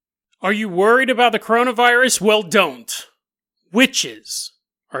Are you worried about the coronavirus? Well, don't. Witches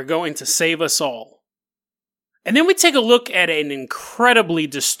are going to save us all. And then we take a look at an incredibly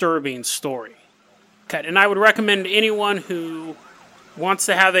disturbing story. Okay, and I would recommend anyone who wants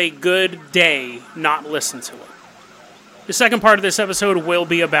to have a good day not listen to it. The second part of this episode will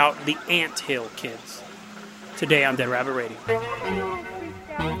be about the Anthill Kids. Today on Dead Rabbit Radio.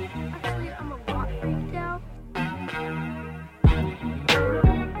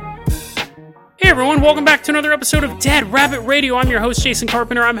 Hey everyone, welcome back to another episode of Dead Rabbit Radio. I'm your host, Jason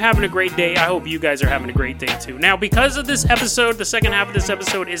Carpenter. I'm having a great day. I hope you guys are having a great day too. Now, because of this episode, the second half of this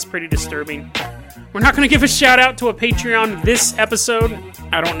episode is pretty disturbing. We're not going to give a shout out to a Patreon this episode.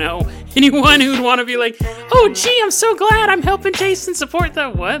 I don't know anyone who'd want to be like, oh gee, I'm so glad I'm helping Jason support the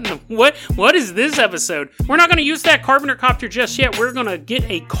what is this episode? We're not going to use that Carpenter Copter just yet. We're going to get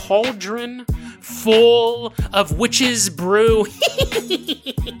a cauldron full of witch's brew.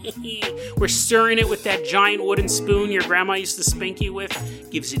 We're stirring it with that giant wooden spoon your grandma used to spank you with.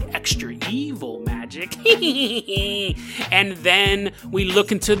 Gives it extra evil magic. And then we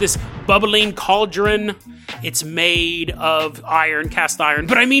look into this bubbling cauldron. It's made of iron, cast iron.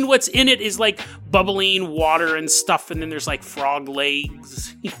 But I mean, what's in it is like bubbling water and stuff. And then there's like frog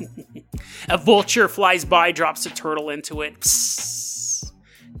legs. A vulture flies by, drops a turtle into it. Psst.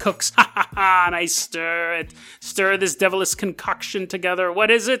 Cooks. And I stir it. Stir this devilish concoction together.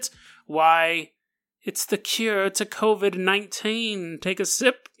 What is it? Why, it's the cure to COVID-19. Take a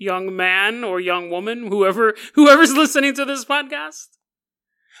sip, young man or young woman, whoever's listening to this podcast.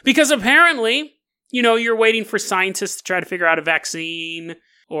 Because apparently, you know, you're waiting for scientists to try to figure out a vaccine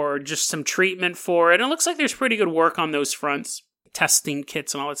or just some treatment for it. And it looks like there's pretty good work on those fronts. Testing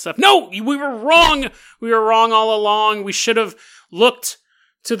kits and all that stuff. No, we were wrong. We were wrong all along. We should have looked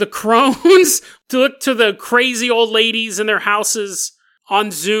to the crones, to look to the crazy old ladies in their houses on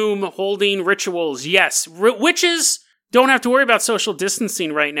Zoom holding rituals. Yes, witches don't have to worry about social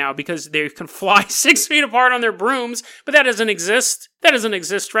distancing right now because they can fly 6 feet apart on their brooms, but that doesn't exist. That doesn't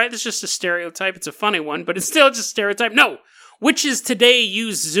exist, right? It's just a stereotype. It's a funny one, but it's still just a stereotype. No, witches today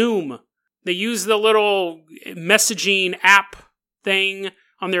use Zoom. They use the little messaging app thing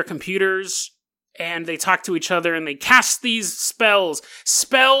on their computers, and they talk to each other, and they cast these spells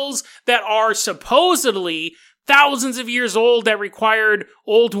that are supposedly thousands of years old, that required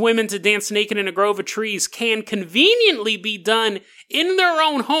old women to dance naked in a grove of trees, can conveniently be done in their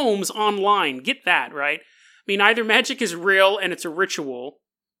own homes online. Get that, right? I mean, either magic is real and it's a ritual,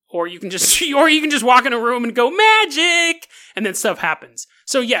 or you can just walk in a room and go, magic! And then stuff happens.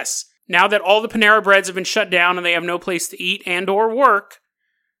 So yes, now that all the Panera Breads have been shut down and they have no place to eat and or work,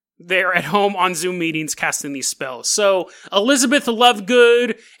 they're at home on Zoom meetings casting these spells. So Elizabeth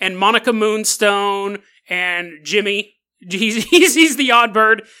Lovegood and Monica Moonstone and Jimmy, he's the odd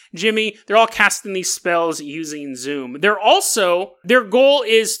bird, Jimmy, they're all casting these spells using Zoom. Their goal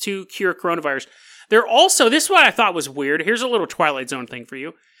is to cure coronavirus. This is what I thought was weird. Here's a little Twilight Zone thing for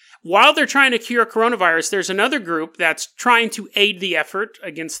you. While they're trying to cure coronavirus, there's another group that's trying to aid the effort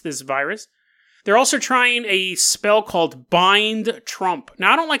against this virus. They're also trying a spell called Bind Trump.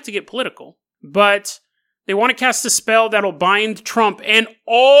 Now, I don't like to get political, but they want to cast a spell that'll bind Trump and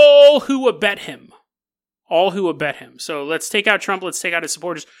all who abet him. All who abet him. So let's take out Trump, let's take out his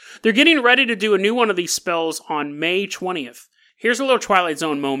supporters. They're getting ready to do a new one of these spells on May 20th. Here's a little Twilight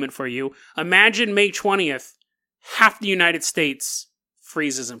Zone moment for you. Imagine May 20th, half the United States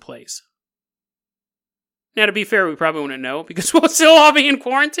freezes in place. Now, to be fair, we probably wouldn't know because we'll still all be in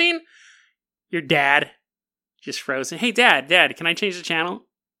quarantine. Your dad just frozen. Hey, Dad, can I change the channel?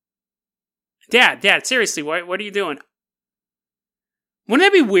 Dad, seriously, what are you doing? Wouldn't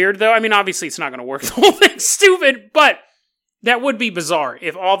that be weird, though? I mean, obviously, it's not going to work. The whole thing's stupid, but that would be bizarre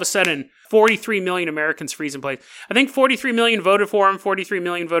if all of a sudden 43 million Americans freeze in place. I think 43 million voted for him, 43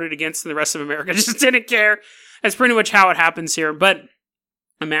 million voted against, and the rest of America just didn't care. That's pretty much how it happens here. But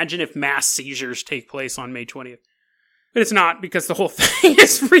imagine if mass seizures take place on May 20th. But it's not, because the whole thing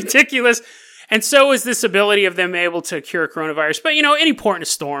is ridiculous. And so is this ability of them able to cure coronavirus. But, you know, any port in a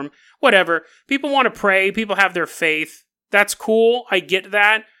storm, whatever. People want to pray. People have their faith. That's cool. I get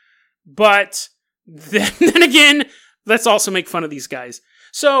that. But then again, let's also make fun of these guys.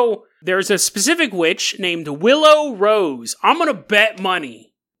 So there's a specific witch named Willow Rose. I'm going to bet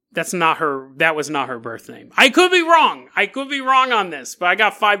money that was not her birth name. I could be wrong. On this, but I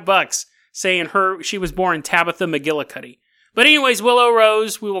got $5 saying she was born Tabitha McGillicuddy. But anyways, Willow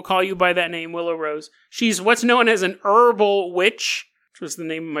Rose, we will call you by that name, Willow Rose. She's what's known as an herbal witch, which was the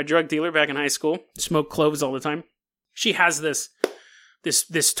name of my drug dealer back in high school. Smoked cloves all the time. She has this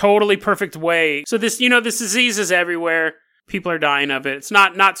totally perfect way. So this disease is everywhere. People are dying of it. It's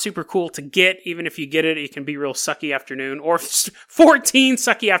not super cool to get. Even if you get it, it can be real sucky afternoon. Or 14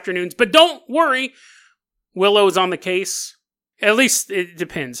 sucky afternoons. But don't worry. Willow's on the case. At least it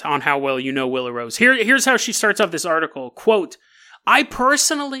depends on how well you know Willow Rose. Here's how she starts off this article. Quote, I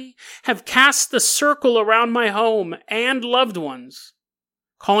personally have cast the circle around my home and loved ones,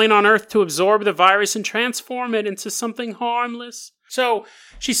 calling on Earth to absorb the virus and transform it into something harmless. So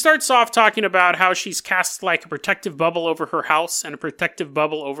she starts off talking about how she's cast like a protective bubble over her house and a protective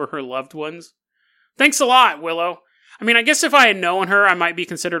bubble over her loved ones. Thanks a lot, Willow. I mean, I guess if I had known her, I might be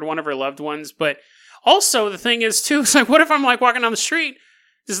considered one of her loved ones, but also, the thing is, too, it's like, what if I'm, like, walking down the street?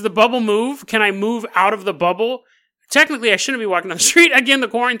 Does the bubble move? Can I move out of the bubble? Technically, I shouldn't be walking down the street. Again, the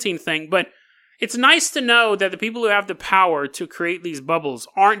quarantine thing. But it's nice to know that the people who have the power to create these bubbles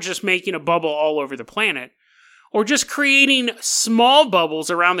aren't just making a bubble all over the planet. Or just creating small bubbles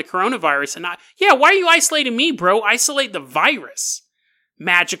around the coronavirus. And yeah, why are you isolating me, bro? Isolate the virus,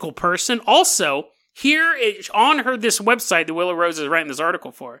 magical person. Also, here on this website that Willow Rose is writing this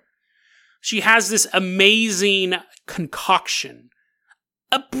article for, she has this amazing concoction.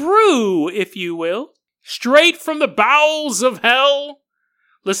 A brew, if you will. Straight from the bowels of hell.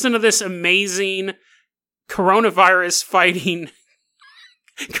 Listen to this amazing coronavirus fighting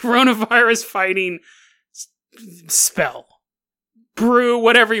spell. Brew,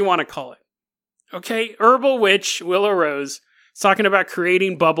 whatever you want to call it. Okay? Herbal witch Willow Rose is talking about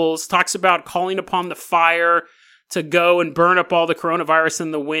creating bubbles, talks about calling upon the fire to go and burn up all the coronavirus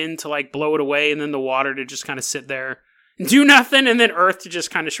in the wind to like blow it away, and then the water to just kind of sit there and do nothing, and then Earth to just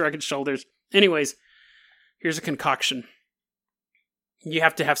kind of shrug its shoulders. Anyways, here's a concoction. You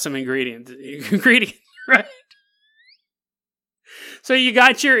have to have some ingredients, right? So you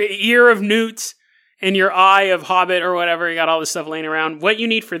got your ear of newt and your eye of hobbit or whatever. You got all this stuff laying around. What you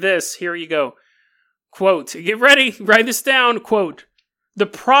need for this, here you go. Quote, get ready, write this down, quote, the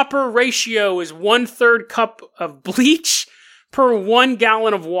proper ratio is 1/3 cup of bleach per 1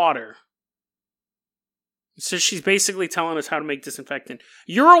 gallon of water. So she's basically telling us how to make disinfectant.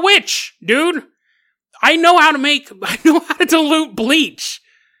 You're a witch, dude. I know how to dilute bleach.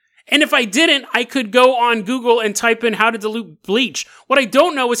 And if I didn't, I could go on Google and type in how to dilute bleach. What I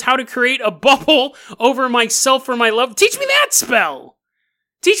don't know is how to create a bubble over myself or my love. Teach me that spell.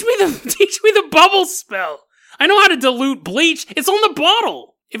 Teach me the bubble spell. I know how to dilute bleach. It's on the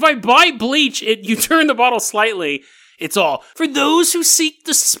bottle. If I buy bleach, you turn the bottle slightly. It's all, for those who seek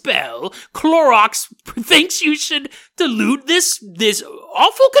the spell, Clorox thinks you should dilute this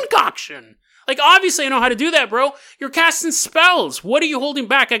awful concoction. Like, obviously I know how to do that, bro. You're casting spells. What are you holding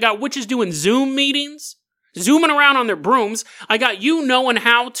back? I got witches doing Zoom meetings, zooming around on their brooms. I got you knowing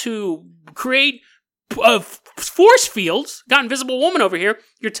how to create force fields. Got Invisible Woman over here.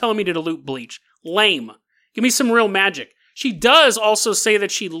 You're telling me to dilute bleach. Lame. Give me some real magic. She does also say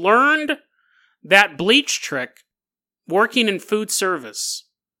that she learned that bleach trick working in food service.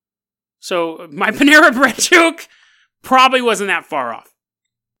 So my Panera Bread joke probably wasn't that far off.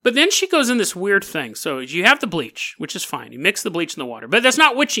 But then she goes in this weird thing. So you have the bleach, which is fine. You mix the bleach in the water. But that's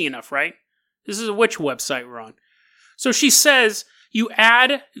not witchy enough, right? This is a witch website we're on. So she says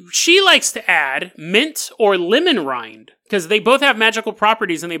she likes to add mint or lemon rind because they both have magical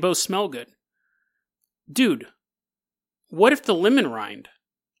properties and they both smell good. Dude, what if the lemon rind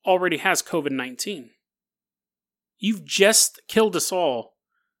already has COVID-19? You've just killed us all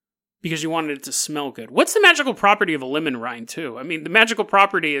because you wanted it to smell good. What's the magical property of a lemon rind, too? I mean, the magical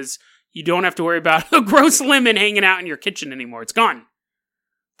property is you don't have to worry about a gross lemon hanging out in your kitchen anymore. It's gone.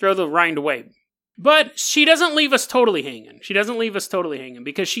 Throw the rind away. But she doesn't leave us totally hanging.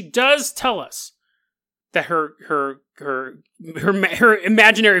 Because she does tell us that her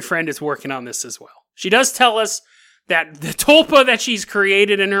imaginary friend is working on this as well. She does tell us that the tulpa that she's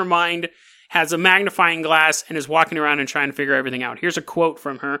created in her mind has a magnifying glass and is walking around and trying to figure everything out. Here's a quote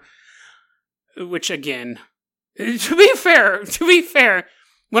from her, which again, to be fair,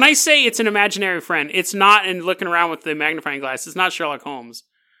 when I say it's an imaginary friend, it's not in looking around with the magnifying glass. It's not Sherlock Holmes.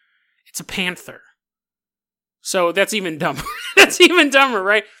 It's a panther. So that's even dumber.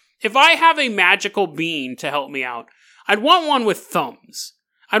 Right? If I have a magical being to help me out, I'd want one with thumbs.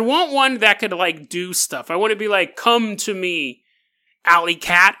 I'd want one that could, like, do stuff. I want to be like, come to me, alley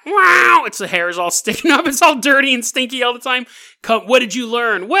cat. Wow! The hair is all sticking up. It's all dirty and stinky all the time. What did you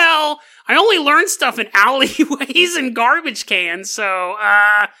learn? Well, I only learned stuff in alleyways and garbage cans, so,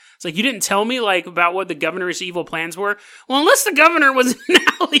 it's like, you didn't tell me, like, about what the governor's evil plans were? Well, unless the governor was in an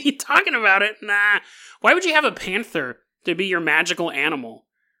alley talking about it, nah. Why would you have a panther to be your magical animal?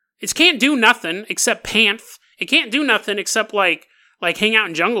 It can't do nothing except panth. It can't do nothing except, like hang out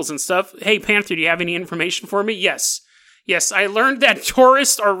in jungles and stuff. Hey, panther, do you have any information for me? Yes. Yes, I learned that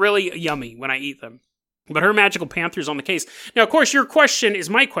tourists are really yummy when I eat them. But her magical panther's on the case. Now, of course, your question is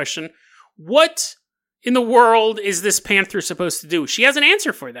my question. What in the world is this panther supposed to do? She has an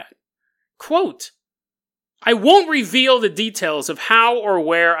answer for that. Quote, I won't reveal the details of how or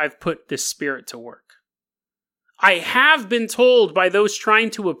where I've put this spirit to work. I have been told by those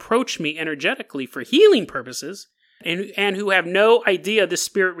trying to approach me energetically for healing purposes, and who have no idea this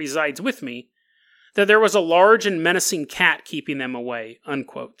spirit resides with me, that there was a large and menacing cat keeping them away,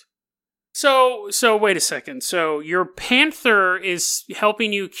 unquote. So wait a second. So your panther is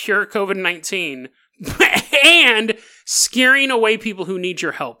helping you cure COVID-19 and scaring away people who need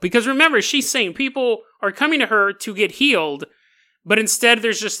your help. Because remember, she's saying people are coming to her to get healed, but instead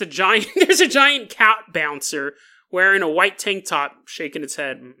there's just a giant cat bouncer wearing a white tank top, shaking its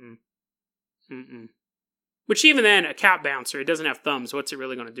head. Which even then, a cat bouncer, it doesn't have thumbs. What's it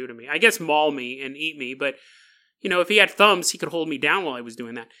really going to do to me? I guess maul me and eat me, but, if he had thumbs, he could hold me down while I was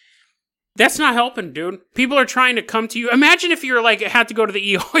doing that. That's not helping, dude. People are trying to come to you. Imagine if you're had to go to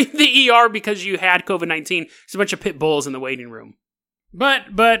the ER because you had COVID-19. There's a bunch of pit bulls in the waiting room. But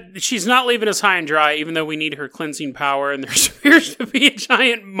she's not leaving us high and dry, even though we need her cleansing power, and there appears to be a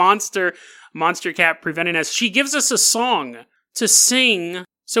giant monster cat preventing us. She gives us a song to sing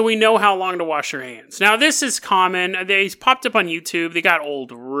so we know how long to wash our hands. Now, this is common. They popped up on YouTube. They got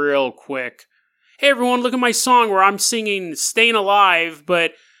old real quick. Hey, everyone, look at my song where I'm singing Staying Alive,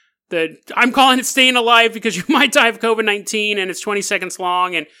 but I'm calling it Staying Alive because you might die of COVID-19, and it's 20 seconds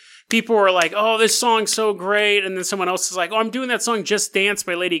long, and people were like, oh, this song's so great, and then someone else is like, oh, I'm doing that song Just Dance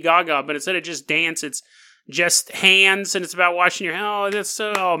by Lady Gaga, but instead of Just Dance, it's Just Hands, and it's about washing your hands.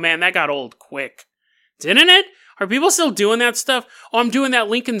 Oh, man, that got old quick. Didn't it? Are people still doing that stuff? Oh, I'm doing that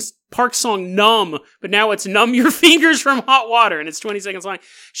Linkin Park song Numb, but now it's Numb Your Fingers from Hot Water, and it's 20 seconds long.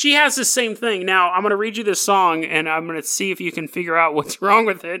 She has the same thing. Now, I'm going to read you this song, and I'm going to see if you can figure out what's wrong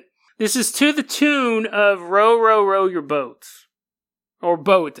with it. This is to the tune of Row, Row, Row Your Boat. Or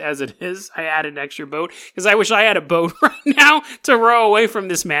boat, as it is. I added an extra boat, because I wish I had a boat right now to row away from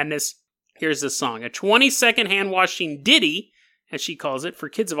this madness. Here's the song. A 20-second hand-washing ditty, as she calls it, for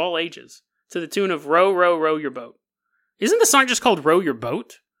kids of all ages. To the tune of Row, Row, Row Your Boat. Isn't the song just called Row Your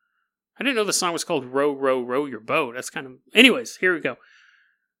Boat? I didn't know the song was called Row, Row, Row Your Boat. That's kind of... Anyways, here we go.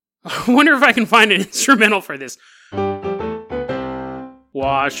 I wonder if I can find an instrumental for this.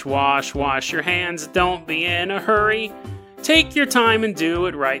 Wash, wash, wash your hands. Don't be in a hurry. Take your time and do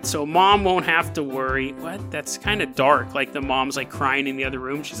it right so mom won't have to worry. What? That's kind of dark. Like the mom's crying in the other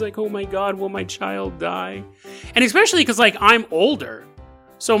room. She's like, oh my God, will my child die? And especially because I'm older.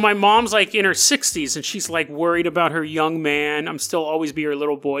 So my mom's in her 60s and she's worried about her young man. I'm still always be her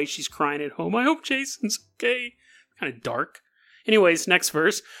little boy. She's crying at home. I hope Jason's okay. Kind of dark. Anyways, next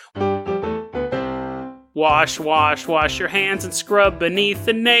verse. Wash, wash, wash your hands and scrub beneath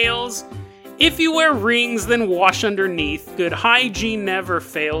the nails. If you wear rings, then wash underneath. Good hygiene never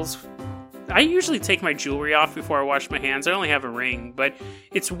fails. I usually take my jewelry off before I wash my hands. I only have a ring, but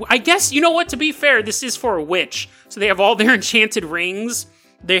I guess, you know what, to be fair, this is for a witch. So they have all their enchanted rings.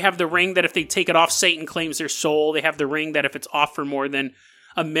 They have the ring that if they take it off, Satan claims their soul. They have the ring that if it's off for more than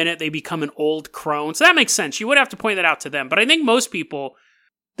a minute, they become an old crone. So that makes sense. You would have to point that out to them. But I think most people,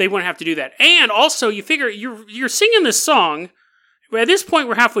 they wouldn't have to do that. And also, you figure, you're singing this song. At this point,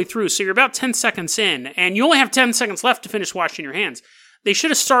 we're halfway through, so you're about 10 seconds in, and you only have 10 seconds left to finish washing your hands. They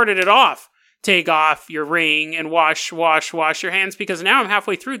should have started it off. Take off your ring and wash, wash, wash your hands, because now I'm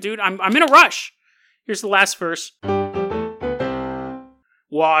halfway through, dude. I'm in a rush. Here's the last verse.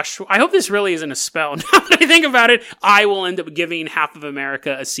 Wash. I hope this really isn't a spell. Now that I think about it, I will end up giving half of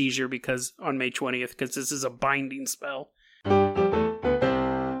America a seizure on May 20th, because this is a binding spell.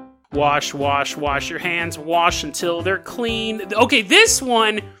 Wash, wash, wash your hands. Wash until they're clean. Okay, this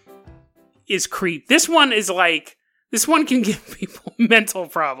one is creep. This one is this one can give people mental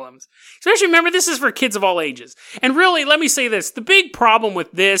problems. Especially, remember, this is for kids of all ages. And really, let me say this. The big problem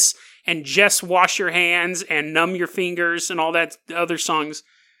with this and just wash your hands and numb your fingers and all that other songs,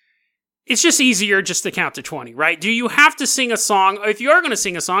 it's just easier just to count to 20, right? Do you have to sing a song? If you are going to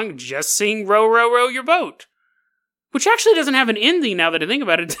sing a song, just sing Row, Row, Row Your Boat. Which actually doesn't have an ending now that I think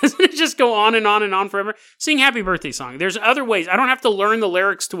about it. Doesn't it just go on and on and on forever? Sing Happy Birthday Song. There's other ways. I don't have to learn the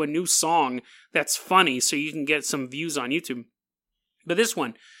lyrics to a new song that's funny so you can get some views on YouTube. But this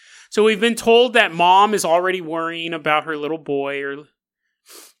one. So we've been told that mom is already worrying about her little boy. I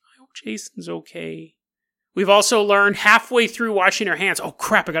hope Jason's okay. We've also learned halfway through washing our hands. Oh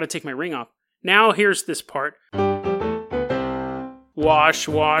crap, I gotta take my ring off. Now here's this part. Wash,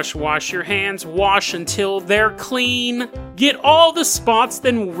 wash, wash your hands. Wash until they're clean. Get all the spots,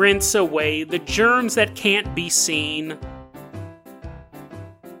 then rinse away the germs that can't be seen.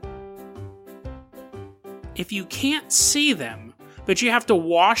 if you can't see them, but you have to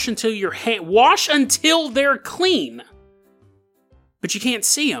wash until wash until they're clean. But you can't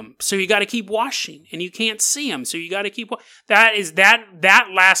see them, so you got to keep washing, and you can't see them, so you got to keep. That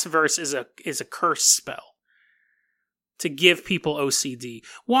last verse is a curse spell to give people OCD.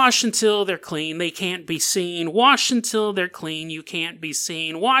 Wash until they're clean, they can't be seen. Wash until they're clean, you can't be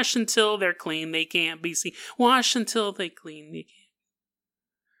seen. Wash until they're clean, they can't be seen. Wash until they clean, they can't.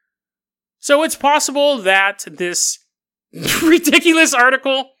 So it's possible that this ridiculous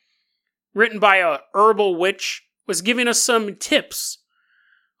article written by a herbal witch was giving us some tips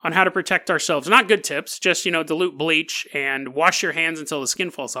on how to protect ourselves. Not good tips, just, dilute bleach and wash your hands until the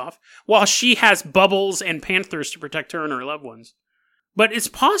skin falls off, while she has bubbles and panthers to protect her and her loved ones. But it's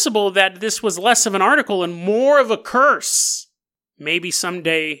possible that this was less of an article and more of a curse. Maybe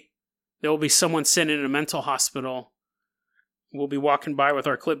someday there will be someone sitting in a mental hospital. We'll be walking by with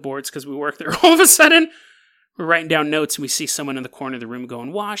our clipboards because we work there. All of a sudden, we're writing down notes and we see someone in the corner of the room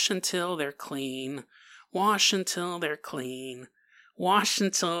going, wash until they're clean. Wash until they're clean. Wash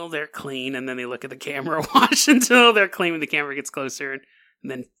until they're clean. And then they look at the camera. Wash until they're clean when the camera gets closer. And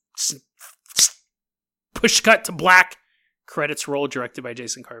then push cut to black. Credits roll, directed by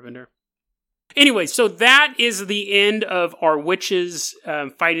Jason Carpenter. Anyway, so that is the end of our witches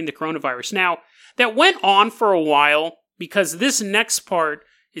fighting the coronavirus. Now, that went on for a while because this next part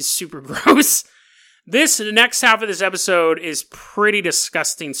is super gross. This next half of this episode is pretty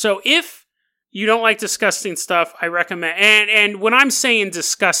disgusting. So if you don't like disgusting stuff, I recommend... And when I'm saying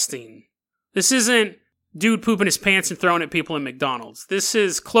disgusting, this isn't dude pooping his pants and throwing at people in McDonald's. This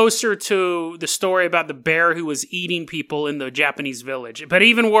is closer to the story about the bear who was eating people in the Japanese village, but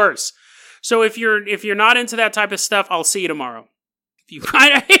even worse. So if you're not into that type of stuff, I'll see you tomorrow.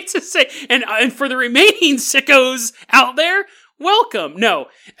 I hate to say, and for the remaining sickos out there, welcome. No,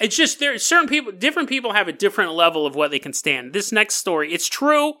 it's just there. Different people have a different level of what they can stand. This next story, it's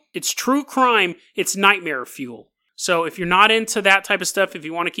true crime, it's nightmare fuel. So if you're not into that type of stuff, if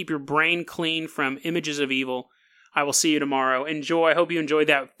you want to keep your brain clean from images of evil, I will see you tomorrow. Enjoy. I hope you enjoyed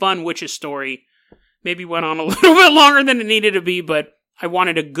that fun witches story. Maybe went on a little bit longer than it needed to be, but I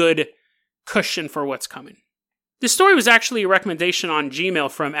wanted a good cushion for what's coming. This story was actually a recommendation on Gmail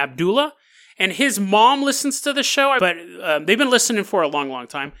from Abdullah, and his mom listens to the show, but they've been listening for a long, long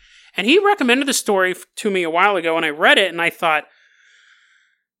time. And he recommended the story to me a while ago, and I read it, and I thought,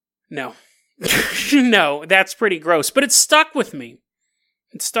 no. No, that's pretty gross. But it stuck with me.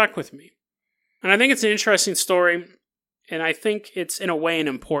 And I think it's an interesting story, and I think it's, in a way, an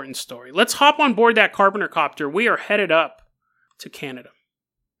important story. Let's hop on board that Carpenter copter. We are headed up to Canada.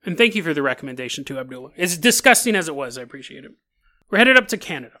 And thank you for the recommendation too, Abdullah. As disgusting as it was, I appreciate it. We're headed up to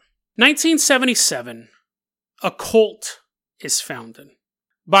Canada. 1977, a cult is founded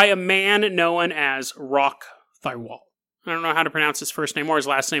by a man known as Rock Thirlwall. I don't know how to pronounce his first name or his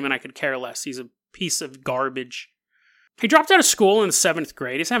last name, and I could care less. He's a piece of garbage. He dropped out of school in the 7th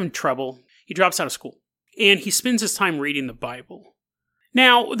grade. He's having trouble. He drops out of school. And he spends his time reading the Bible.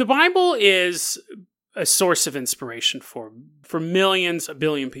 Now, the Bible is a source of inspiration for millions, a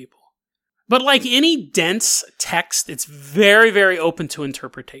billion people. But like any dense text, it's very, very open to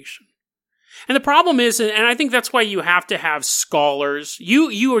interpretation. And the problem is, and I think that's why you have to have scholars.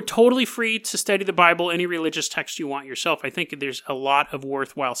 You are totally free to study the Bible, any religious text you want yourself. I think there's a lot of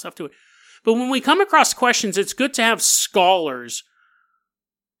worthwhile stuff to it. But when we come across questions, it's good to have scholars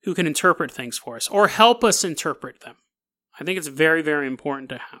who can interpret things for us or help us interpret them. I think it's very, very important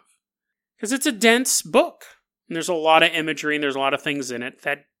to have. Because it's a dense book. And there's a lot of imagery and there's a lot of things in it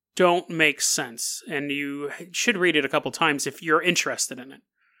that don't make sense. And you should read it a couple times if you're interested in it.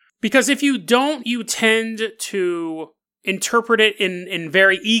 Because if you don't, you tend to interpret it in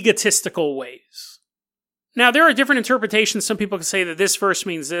very egotistical ways. Now, there are different interpretations. Some people can say that this verse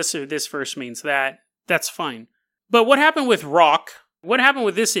means this or this verse means that. That's fine. But what happened with Rock, what happened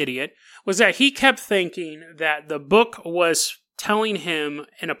with this idiot, was that he kept thinking that the book was telling him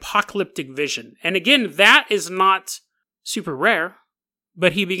an apocalyptic vision. And again, that is not super rare,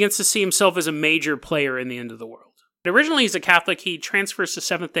 but he begins to see himself as a major player in the end of the world. Originally, he's a Catholic. He transfers to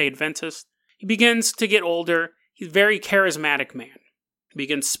Seventh-day Adventist. He begins to get older. He's a very charismatic man. He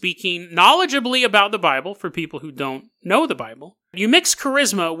begins speaking knowledgeably about the Bible for people who don't know the Bible. You mix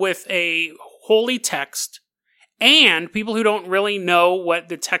charisma with a holy text and people who don't really know what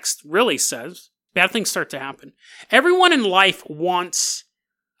the text really says, bad things start to happen. Everyone in life wants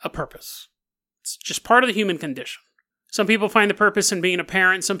a purpose. It's just part of the human condition. Some people find the purpose in being a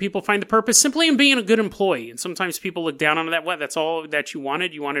parent. Some people find the purpose simply in being a good employee. And sometimes people look down on that. What? That's all that you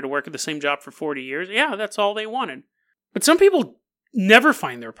wanted? You wanted to work at the same job for 40 years? Yeah, that's all they wanted. But some people never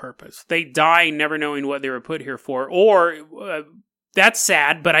find their purpose. They die never knowing what they were put here for. Or, that's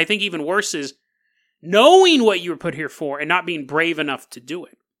sad, but I think even worse is knowing what you were put here for and not being brave enough to do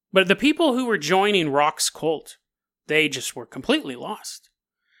it. But the people who were joining Rock's cult, they just were completely lost.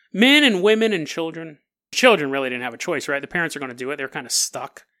 Men and women and children. Children really didn't have a choice, right? The parents are going to do it. They're kind of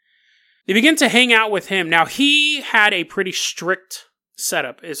stuck. They begin to hang out with him. Now, he had a pretty strict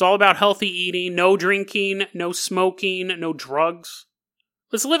setup. It's all about healthy eating, no drinking, no smoking, no drugs.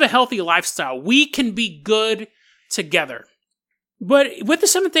 Let's live a healthy lifestyle. We can be good together. But with the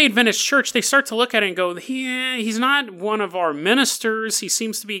Seventh-day Adventist Church, they start to look at it and go, he's not one of our ministers. He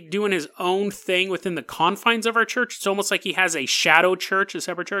seems to be doing his own thing within the confines of our church. It's almost like he has a shadow church, a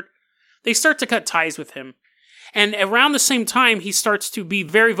separate church. They start to cut ties with him. And around the same time, he starts to be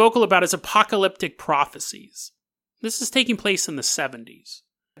very vocal about his apocalyptic prophecies. This is taking place in the 70s.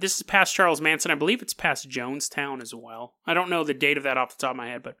 This is past Charles Manson. I believe it's past Jonestown as well. I don't know the date of that off the top of my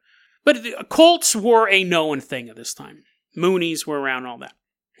head, but the cults were a known thing at this time. Moonies were around, all that.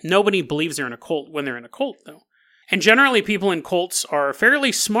 Nobody believes they're in a cult when they're in a cult, though. And generally, people in cults are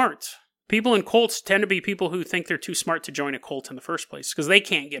fairly smart. People in cults tend to be people who think they're too smart to join a cult in the first place, because they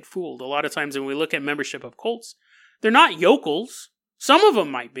can't get fooled. A lot of times when we look at membership of cults, they're not yokels. Some of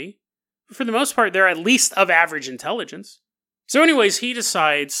them might be. But for the most part, they're at least of average intelligence. So anyways, he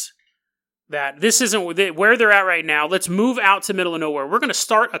decides that this isn't where they're at right now. Let's move out to the middle of nowhere. We're going to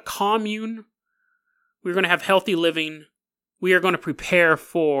start a commune. We're going to have healthy living. We are going to prepare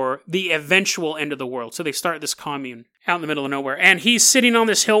for the eventual end of the world. So they start this commune out in the middle of nowhere. And he's sitting on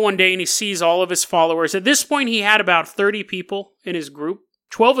this hill one day and he sees all of his followers. At this point, he had about 30 people in his group.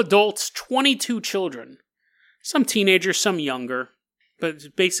 12 adults, 22 children. Some teenagers, some younger. But it's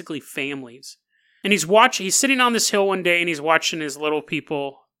basically families. And he's sitting on this hill one day and he's watching his little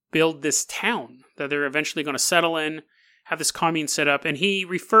people build this town that they're eventually going to settle in, have this commune set up. And he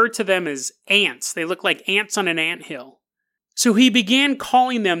referred to them as ants. They look like ants on an anthill. So he began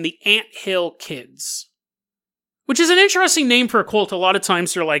calling them the Anthill Kids, which is an interesting name for a cult. A lot of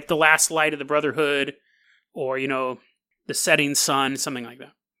times they're like the last light of the Brotherhood or, the setting sun, something like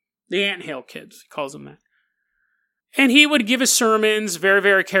that. The Anthill Kids, he calls them that. And he would give his sermons, very,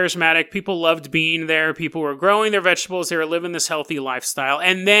 very charismatic. People loved being there. People were growing their vegetables. They were living this healthy lifestyle.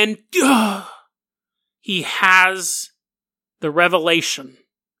 And then he has the revelation.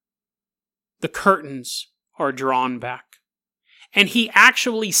 The curtains are drawn back. And he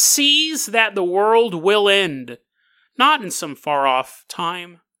actually sees that the world will end, not in some far-off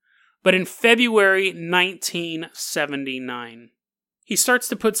time, but in February 1979. He starts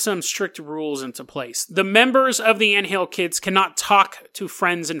to put some strict rules into place. The members of the Anthill Kids cannot talk to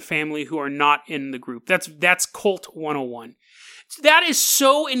friends and family who are not in the group. That's cult 101. That is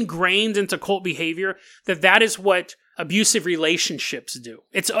so ingrained into cult behavior that is what abusive relationships do.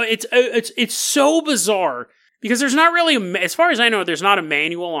 It's so bizarre. Because there's not really, as far as I know, there's not a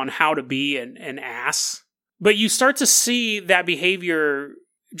manual on how to be an ass. But you start to see that behavior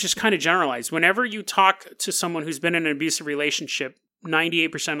just kind of generalized. Whenever you talk to someone who's been in an abusive relationship,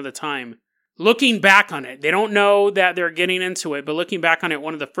 98% of the time, looking back on it, they don't know that they're getting into it, but looking back on it,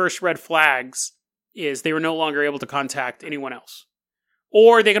 one of the first red flags is they were no longer able to contact anyone else.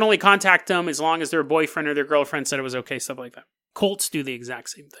 Or they can only contact them as long as their boyfriend or their girlfriend said it was okay, stuff like that. Cults do the exact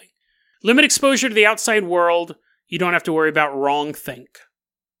same thing. Limit exposure to the outside world. You don't have to worry about wrongthink.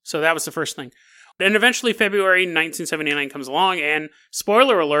 So that was the first thing. And eventually February 1979 comes along and,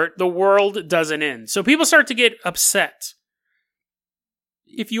 spoiler alert, the world doesn't end. So people start to get upset.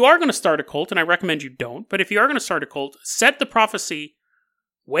 If you are going to start a cult, and I recommend you don't, but if you are going to start a cult, set the prophecy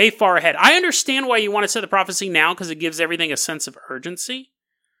way far ahead. I understand why you want to set the prophecy now because it gives everything a sense of urgency.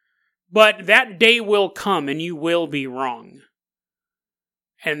 But that day will come and you will be wrong.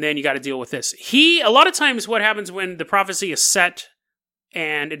 And then you got to deal with this. A lot of times what happens when the prophecy is set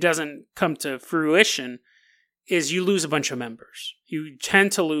and it doesn't come to fruition is you lose a bunch of members. You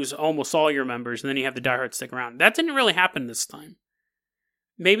tend to lose almost all your members, and then you have the diehards stick around. That didn't really happen this time.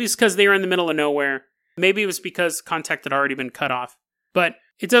 Maybe it's because they were in the middle of nowhere. Maybe it was because contact had already been cut off. But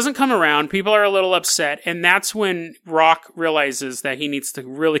it doesn't come around. People are a little upset, and that's when Rock realizes that he needs to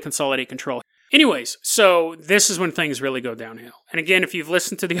really consolidate control. Anyways, so this is when things really go downhill. And again, if you've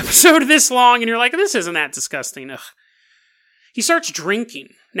listened to the episode this long and you're like, this isn't that disgusting, he starts drinking.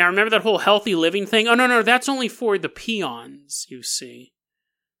 Now, remember that whole healthy living thing? Oh, no, that's only for the peons, you see.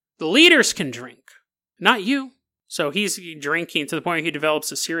 The leaders can drink, not you. So he's drinking to the point he develops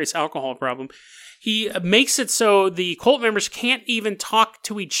a serious alcohol problem. He makes it so the cult members can't even talk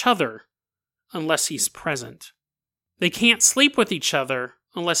to each other unless he's present. They can't sleep with each other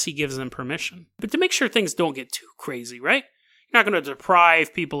unless he gives them permission. But to make sure things don't get too crazy, right? You're not going to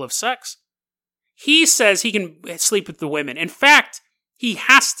deprive people of sex. He says he can sleep with the women. In fact, he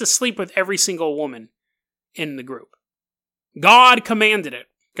has to sleep with every single woman in the group. God commanded it.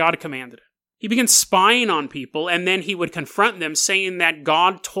 God commanded it. He began spying on people, and then he would confront them, saying that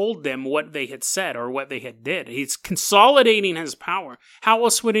God told them what they had said or what they had did. He's consolidating his power. How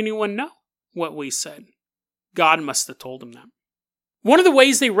else would anyone know what we said? God must have told him that. One of the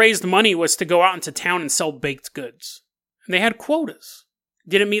ways they raised money was to go out into town and sell baked goods. And they had quotas.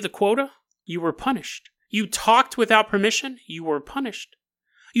 Didn't meet the quota? You were punished. You talked without permission? You were punished.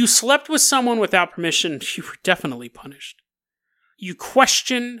 You slept with someone without permission? You were definitely punished. You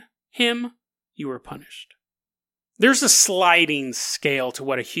questioned him? You were punished. There's a sliding scale to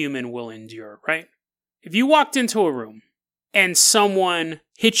what a human will endure, right? If you walked into a room and someone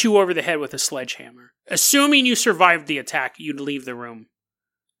hit you over the head with a sledgehammer, assuming you survived the attack, you'd leave the room.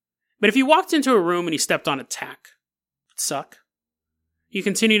 But if you walked into a room and you stepped on a tack, it'd suck. You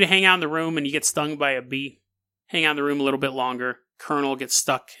continue to hang out in the room and you get stung by a bee. Hang out in the room a little bit longer. Kernel gets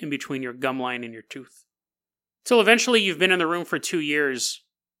stuck in between your gum line and your tooth. Till eventually you've been in the room for 2 years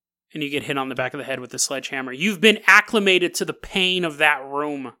and you get hit on the back of the head with a sledgehammer. You've been acclimated to the pain of that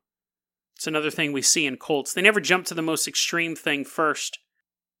room. It's another thing we see in cults. They never jump to the most extreme thing first.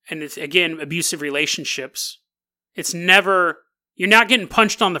 And it's, again, abusive relationships. It's never, you're not getting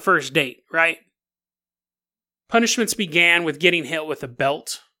punched on the first date, right? Punishments began with getting hit with a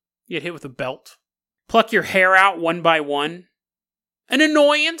belt. You get hit with a belt. Pluck your hair out one by one. An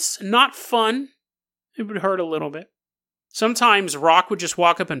annoyance, not fun. It would hurt a little bit. Sometimes Rock would just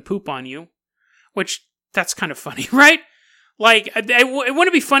walk up and poop on you, which, that's kind of funny, right? Like, it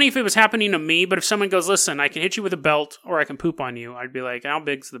wouldn't be funny if it was happening to me, but if someone goes, listen, I can hit you with a belt, or I can poop on you, I'd be like, how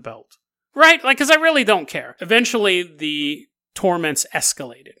big's the belt? Right? Like, because I really don't care. Eventually, the torments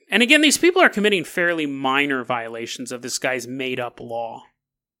escalated. And again, these people are committing fairly minor violations of this guy's made-up law.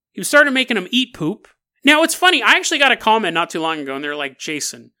 He started making them eat poop. Now, it's funny, I actually got a comment not too long ago, and they're like,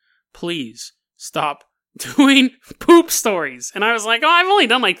 Jason, please stop doing poop stories. And I was like, oh, I've only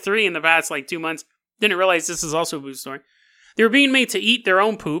done like 3 in the past, 2 months. Didn't realize this is also a poop story. They were being made to eat their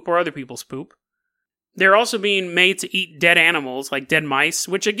own poop or other people's poop. They're also being made to eat dead animals, like dead mice,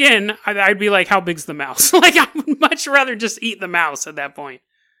 which again, I'd be like, how big's the mouse? I would much rather just eat the mouse at that point.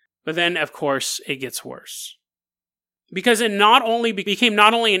 But then, of course, it gets worse. Because it became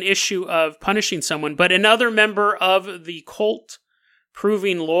not only an issue of punishing someone, but another member of the cult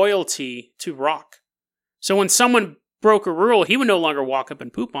proving loyalty to Rock. So when someone broke a rule, he would no longer walk up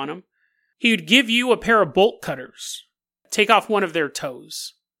and poop on him. He would give you a pair of bolt cutters. Take off one of their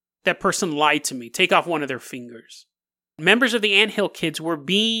toes. That person lied to me. Take off one of their fingers. Members of the Anthill Kids were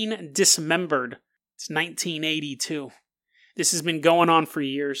being dismembered. It's 1982. This has been going on for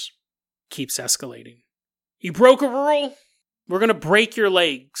years. Keeps escalating. You broke a rule? We're going to break your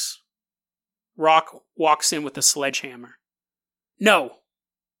legs. Rock walks in with a sledgehammer. No.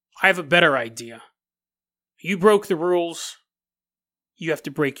 I have a better idea. You broke the rules. You have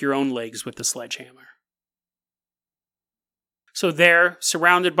to break your own legs with the sledgehammer. So there,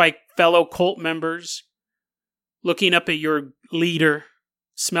 surrounded by fellow cult members, looking up at your leader,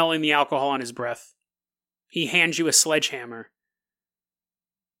 smelling the alcohol on his breath, he hands you a sledgehammer,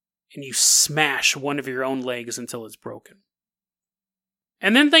 and you smash one of your own legs until it's broken.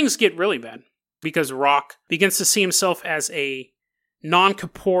 And then things get really bad, because Rock begins to see himself as a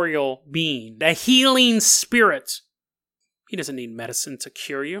non-corporeal being, a healing spirit. He doesn't need medicine to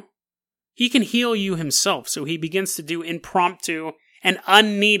cure you. He can heal you himself, so he begins to do impromptu and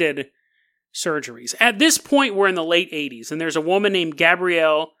unneeded surgeries. At this point, we're in the late 80s, and there's a woman named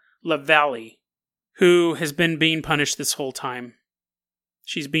Gabrielle LaValle who has been being punished this whole time.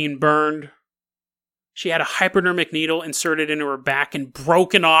 She's being burned. She had a hypodermic needle inserted into her back and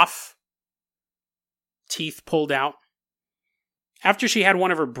broken off. Teeth pulled out. After she had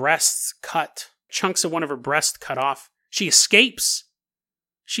one of her breasts cut, chunks of one of her breasts cut off, she escapes.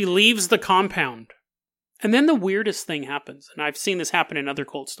 She leaves the compound. And then the weirdest thing happens, and I've seen this happen in other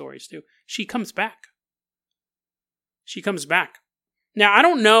cult stories too. She comes back. She comes back. Now, I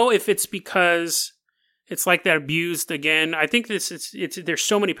don't know if it's because it's like that abused again. I think there's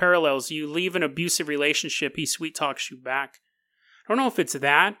so many parallels. You leave an abusive relationship, he sweet talks you back. I don't know if it's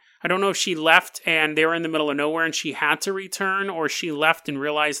that. I don't know if she left and they were in the middle of nowhere and she had to return, or she left and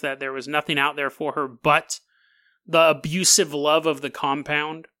realized that there was nothing out there for her but the abusive love of the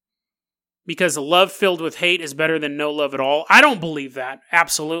compound. Because love filled with hate is better than no love at all. I don't believe that.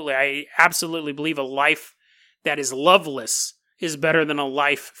 Absolutely. I absolutely believe a life that is loveless is better than a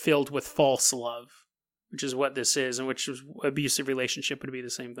life filled with false love, which is what this is, and which is abusive relationship would be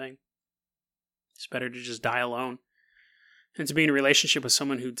the same thing. It's better to just die alone. And to be in a relationship with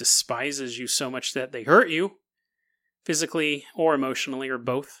someone who despises you so much that they hurt you, physically or emotionally, or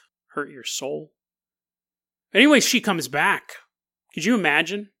both, hurt your soul. Anyways, she comes back. Could you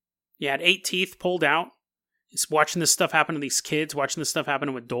imagine? You had 8 teeth pulled out. It's watching this stuff happen to these kids, watching this stuff happen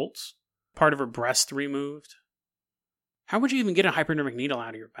to adults. Part of her breast removed. How would you even get a hypodermic needle out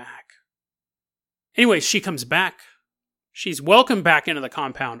of your back? Anyways, she comes back. She's welcomed back into the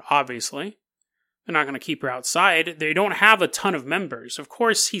compound, obviously. They're not going to keep her outside. They don't have a ton of members. Of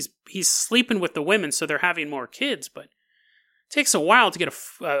course, he's sleeping with the women, so they're having more kids, but it takes a while to get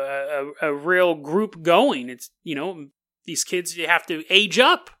a real group going. It's, these kids, you have to age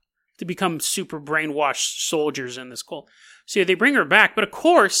up to become super brainwashed soldiers in this cult. So they bring her back, but of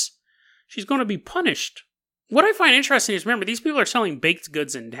course, she's going to be punished. What I find interesting is, remember, these people are selling baked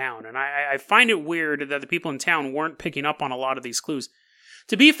goods in town, and I find it weird that the people in town weren't picking up on a lot of these clues.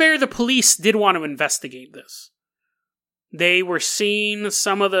 To be fair, the police did want to investigate this. They were seeing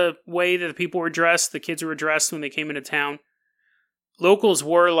some of the way that the people were dressed, the kids were dressed when they came into town. Locals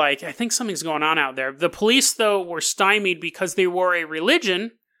were like, I think something's going on out there. The police, though, were stymied because they were a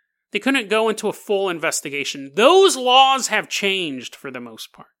religion. They couldn't go into a full investigation. Those laws have changed for the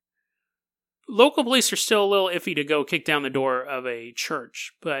most part. Local police are still a little iffy to go kick down the door of a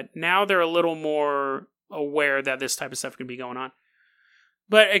church, but now they're a little more aware that this type of stuff could be going on.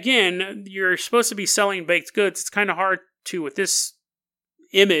 But again, you're supposed to be selling baked goods. It's kind of hard to, with this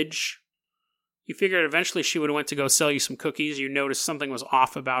image. You figured eventually she would have went to go sell you some cookies. You noticed something was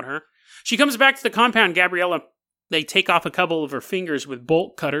off about her. She comes back to the compound, Gabriella. They take off a couple of her fingers with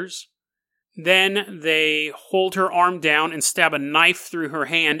bolt cutters. Then they hold her arm down and stab a knife through her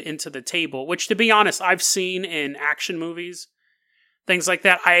hand into the table, which, to be honest, I've seen in action movies. Things like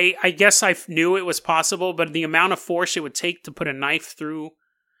that. I guess I knew it was possible, but the amount of force it would take to put a knife through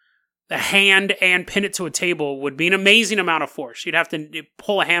the hand and pin it to a table would be an amazing amount of force. You'd have to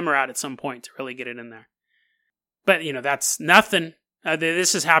pull a hammer out at some point to really get it in there. But, that's nothing.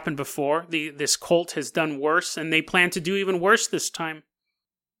 This has happened before. This cult has done worse, and they plan to do even worse this time.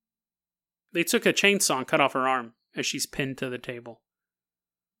 They took a chainsaw and cut off her arm as she's pinned to the table.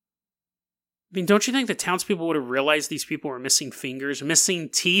 I mean, don't you think the townspeople would have realized these people were missing fingers, missing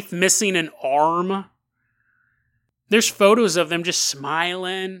teeth, missing an arm? There's photos of them just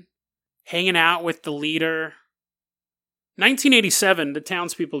smiling, hanging out with the leader. 1987, the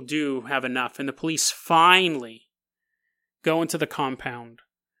townspeople do have enough, and the police finally go into the compound,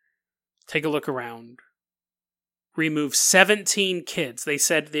 take a look around, remove 17 kids. They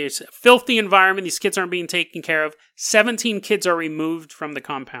said there's a filthy environment, these kids aren't being taken care of. 17 kids are removed from the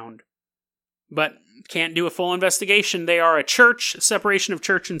compound. But can't do a full investigation. They are a church, a separation of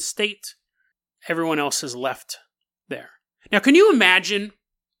church and state. Everyone else is left there. Now, can you imagine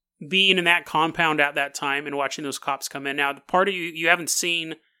being in that compound at that time and watching those cops come in? Now, the part of you haven't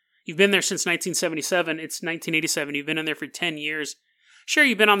seen, you've been there since 1977. It's 1987. You've been in there for 10 years. Sure,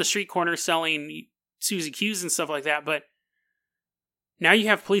 you've been on the street corner selling Suzy Q's and stuff like that, but now you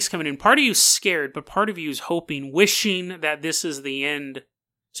have police coming in. Part of you is scared, but part of you is hoping, wishing that this is the end.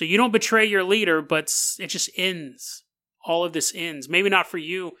 So you don't betray your leader, but it just ends. All of this ends. Maybe not for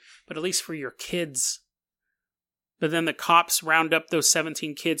you, but at least for your kids. But then the cops round up those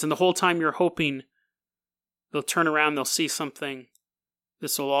 17 kids, and the whole time you're hoping they'll turn around, they'll see something.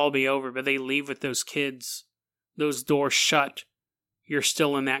 This will all be over, but they leave with those kids. Those doors shut. You're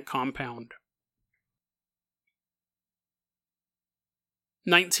still in that compound.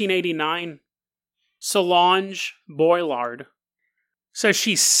 1989, Solange Boilard says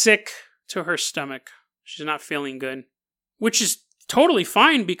she's sick to her stomach. She's not feeling good. Which is totally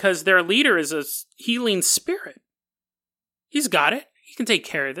fine because their leader is a healing spirit. He's got it. He can take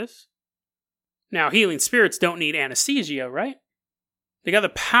care of this. Now, healing spirits don't need anesthesia, right? They got the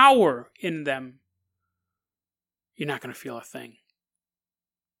power in them. You're not going to feel a thing.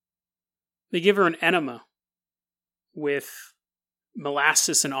 They give her an enema with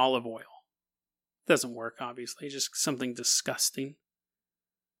molasses and olive oil. Doesn't work, obviously. Just something disgusting.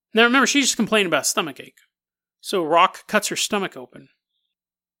 Now remember, she's just complaining about stomachache. So Rock cuts her stomach open.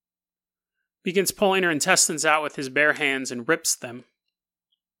 Begins pulling her intestines out with his bare hands and rips them.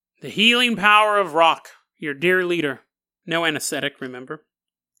 The healing power of Rock, your dear leader. No anesthetic, remember.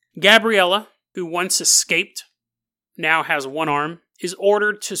 Gabriella, who once escaped, now has one arm, is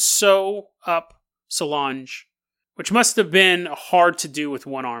ordered to sew up Solange, which must have been hard to do with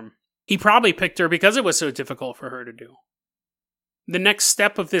one arm. He probably picked her because it was so difficult for her to do. The next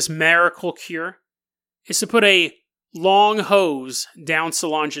step of this miracle cure is to put a long hose down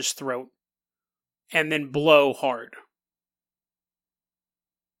Solange's throat and then blow hard.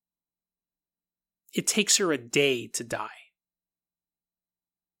 It takes her a day to die.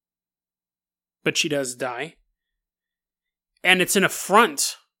 but she does die. And it's an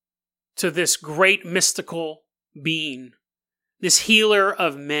affront to this great mystical being, this healer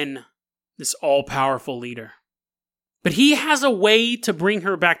of men, this all-powerful leader. But he has a way to bring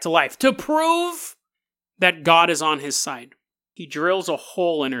her back to life, to prove that God is on his side. He drills a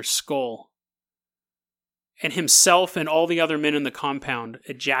hole in her skull, and himself and all the other men in the compound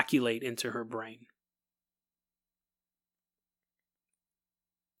ejaculate into her brain.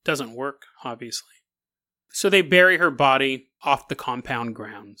 Doesn't work, obviously. So they bury her body off the compound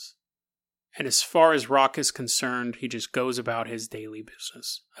grounds. And as far as Rock is concerned, he just goes about his daily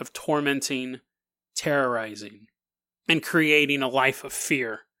business of tormenting, terrorizing, and creating a life of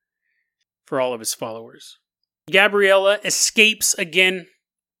fear for all of his followers. Gabriella escapes again.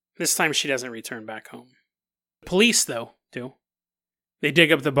 This time she doesn't return back home. Police, though, do. They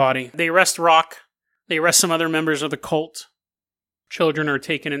dig up the body. They arrest Rock. They arrest some other members of the cult. Children are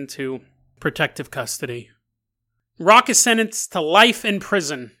taken into protective custody. Rock is sentenced to life in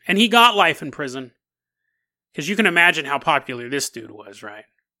prison, and he got life in prison. Because you can imagine how popular this dude was, right?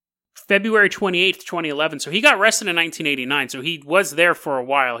 February 28th, 2011. So he got arrested in 1989, so he was there for a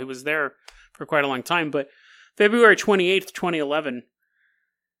while. He was there for quite a long time, but February 28th, 2011,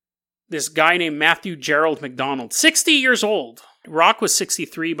 this guy named Matthew Gerald McDonald, 60 years old. Rock was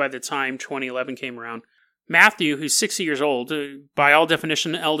 63 by the time 2011 came around. Matthew, who's 60 years old, by all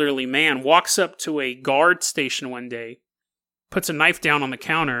definition, an elderly man, walks up to a guard station one day, puts a knife down on the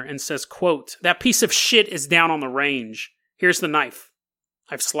counter, and says, quote, "That piece of shit is down on the range. Here's the knife.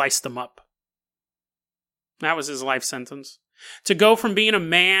 I've sliced them up." That was his life sentence. To go from being a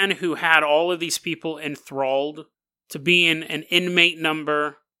man who had all of these people enthralled to being an inmate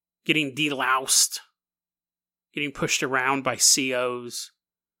number, getting deloused, getting pushed around by COs,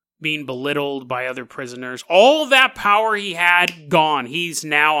 being belittled by other prisoners. All that power he had, gone. He's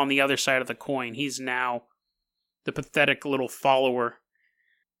now on the other side of the coin. He's now the pathetic little follower.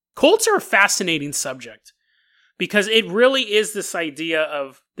 Cults are a fascinating subject because it really is this idea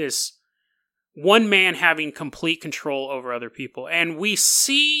of this one man having complete control over other people. And we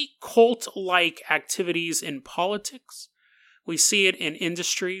see cult-like activities in politics. We see it in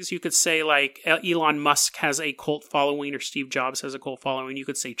industries. You could say like Elon Musk has a cult following, or Steve Jobs has a cult following. You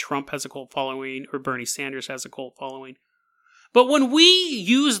could say Trump has a cult following, or Bernie Sanders has a cult following. But when we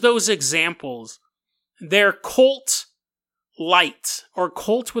use those examples, they're cult light, or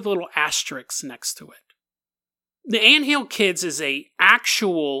cult with little asterisks next to it. The Anthill Kids is a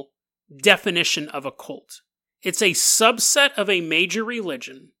actual definition of a cult. It's a subset of a major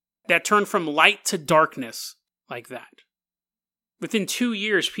religion that turned from light to darkness like that. Within 2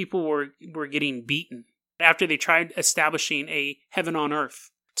 years, people were getting beaten after they tried establishing a heaven on earth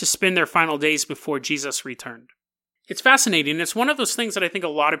to spend their final days before Jesus returned. It's fascinating. It's one of those things that I think a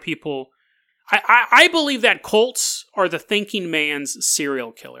lot of people... I believe that cults are the thinking man's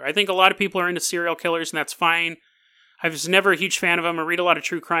serial killer. I think a lot of people are into serial killers, and that's fine. I was never a huge fan of them. I read a lot of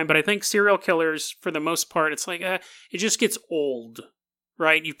true crime, but I think serial killers, for the most part, it's like, it just gets old,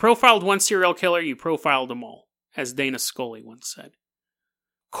 right? You profiled one serial killer, you profiled them all, as Dana Scully once said.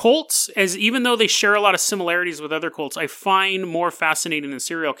 Cults, even though they share a lot of similarities with other cults, I find more fascinating than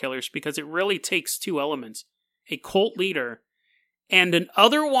serial killers because it really takes two elements: a cult leader and an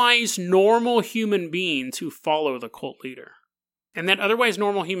otherwise normal human being to follow the cult leader. And that otherwise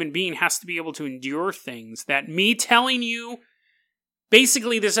normal human being has to be able to endure things that me telling you,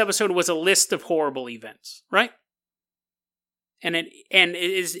 basically this episode was a list of horrible events, right? And it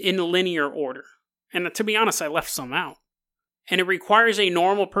is in linear order. And to be honest, I left some out. And it requires a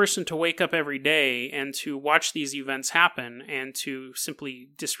normal person to wake up every day and to watch these events happen and to simply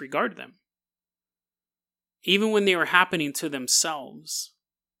disregard them, even when they were happening to themselves.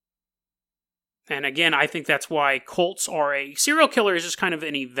 And again, I think that's why cults are serial killer is just kind of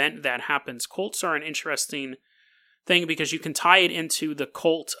an event that happens. Cults are an interesting thing because you can tie it into the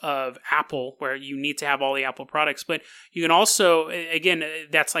cult of Apple, where you need to have all the Apple products. But you can also, again,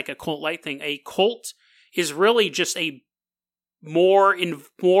 that's like a cult-like thing. A cult is really just a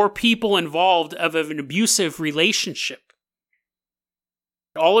more people involved of an abusive relationship.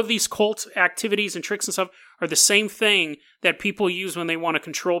 All of these cult activities and tricks and stuff are the same thing that people use when they want to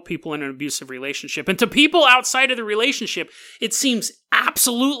control people in an abusive relationship. And to people outside of the relationship, it seems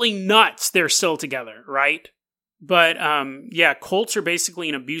absolutely nuts they're still together, right? But yeah, cults are basically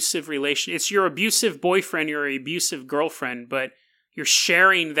an abusive relation. It's your abusive boyfriend, your abusive girlfriend, but you're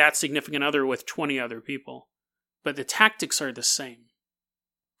sharing that significant other with 20 other people. But the tactics are the same.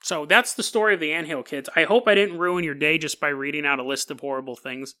 So that's the story of the Anthill Kids. I hope I didn't ruin your day just by reading out a list of horrible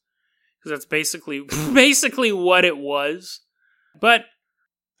things, because that's basically what it was. But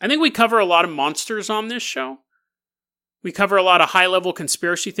I think we cover a lot of monsters on this show. We cover a lot of high-level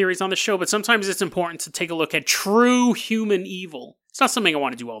conspiracy theories on the show, but sometimes it's important to take a look at true human evil. It's not something I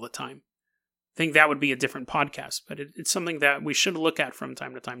want to do all the time. I think that would be a different podcast, but it's something that we should look at from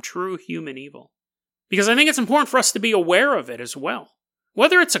time to time. True human evil. Because I think it's important for us to be aware of it as well.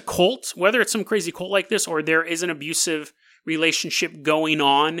 Whether it's a cult, whether it's some crazy cult like this, or there is an abusive relationship going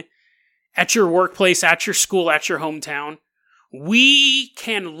on at your workplace, at your school, at your hometown, we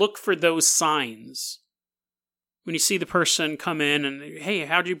can look for those signs. When you see the person come in and, hey,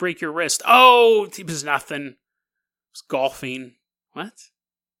 how'd you break your wrist? Oh, it was nothing. It was golfing. What?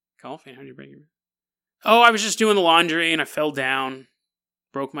 Golfing? How'd you break your wrist? Oh, I was just doing the laundry and I fell down.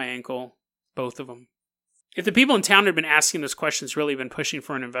 Broke my ankle. Both of them. If the people in town had been asking those questions, really been pushing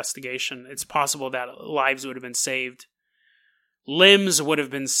for an investigation, it's possible that lives would have been saved. Limbs would have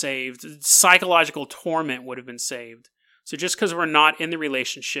been saved. Psychological torment would have been saved. So just because we're not in the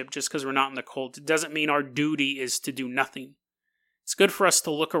relationship, just because we're not in the cult, it doesn't mean our duty is to do nothing. It's good for us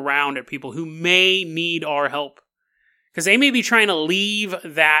to look around at people who may need our help. Because they may be trying to leave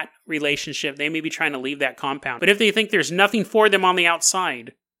that relationship. They may be trying to leave that compound. But if they think there's nothing for them on the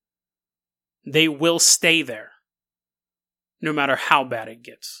outside, they will stay there. No matter how bad it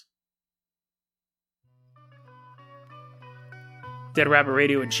gets.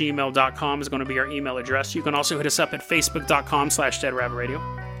 DeadRabbitRadio@gmail.com is going to be our email address. You can also hit us up at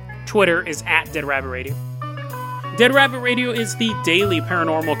Facebook.com/DeadRabbitRadio. Twitter is @DeadRabbitRadio. Dead Rabbit Radio is the daily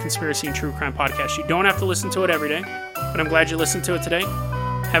paranormal conspiracy and true crime podcast. You don't have to listen to it every day, but I'm glad you listened to it today.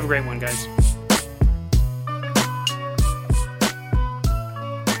 Have a great one, guys.